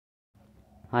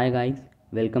Hi guys,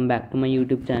 welcome back to my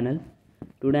YouTube channel.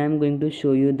 Today I am going to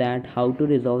show you that how to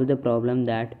resolve the problem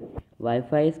that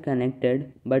Wi-Fi is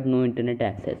connected but no internet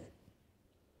access.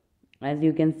 As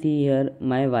you can see here,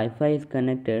 my Wi-Fi is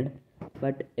connected,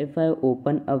 but if I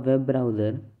open a web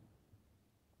browser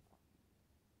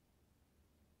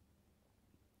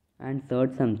and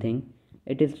search something,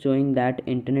 it is showing that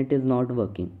internet is not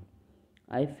working.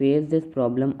 I faced this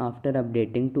problem after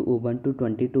updating to Ubuntu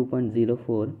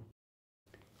 22.04.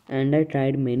 And I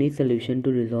tried many solutions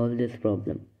to resolve this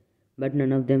problem, but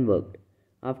none of them worked.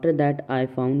 After that, I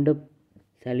found a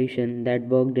solution that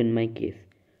worked in my case,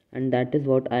 and that is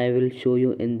what I will show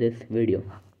you in this video.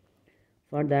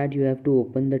 For that, you have to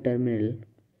open the terminal.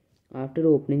 After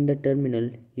opening the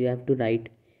terminal, you have to write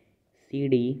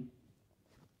cd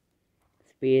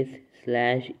space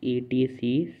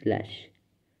 /etc/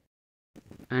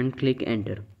 and click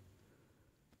enter.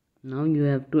 Now you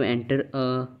have to enter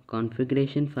a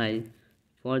configuration file.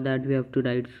 For that we have to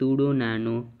write sudo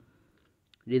nano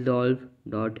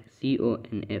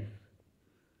resolv.conf.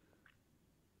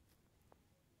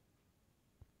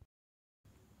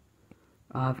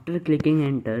 After clicking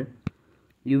enter,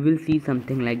 you will see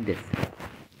something like this.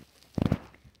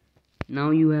 Now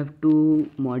you have to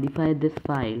modify this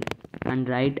file and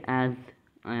write as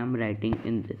I am writing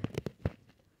in this.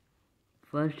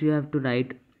 First you have to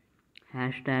write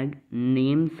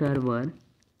 #nameserver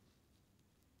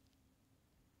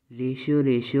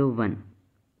ratio 1,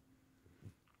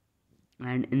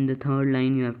 and in the third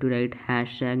line you have to write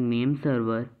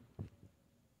 #nameserver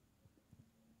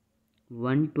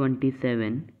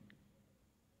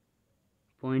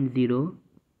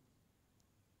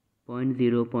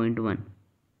 127.0.0.1.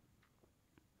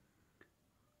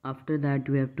 After that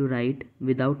we have to write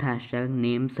without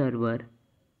 #nameserver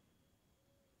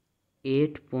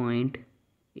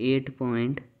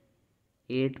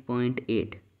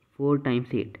 8.8.8.8 4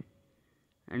 times 8,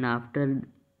 and after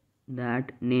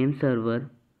that name server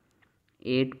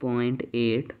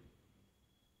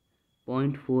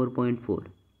 8.8.4.4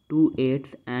 2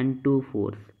 8s and 2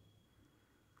 4s.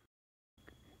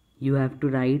 You have to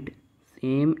write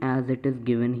same as it is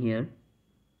given here.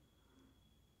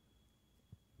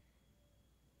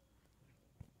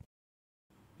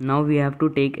 Now we have to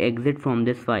take exit from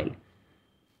this file.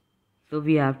 So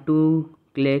we have to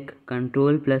click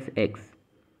Ctrl+X.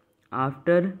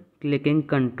 After clicking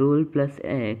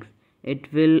Ctrl+X,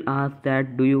 it will ask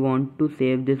that do you want to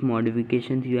save these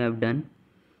modifications you have done.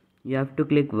 You have to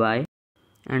click Y,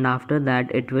 and after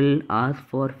that it will ask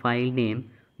for file name.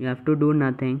 You have to do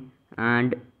nothing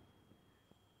and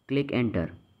click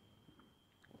enter.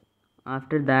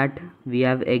 After that we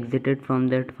have exited from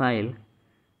that file,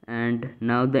 and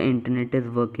now the internet is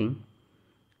working.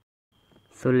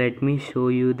 So let me show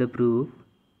you the proof.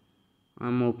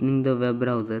 I'm opening the web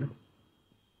browser,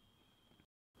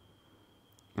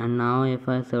 and now if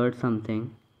I search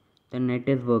something, the net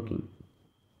is working.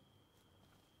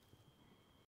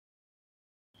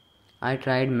 I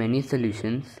tried many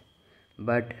solutions,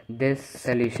 but this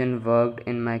solution worked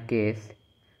in my case.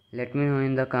 Let me know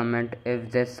in the comment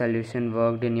if this solution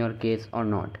worked in your case or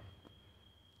not.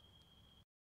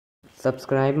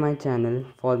 Subscribe my channel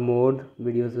for more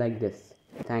videos like this.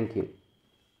 Thank you.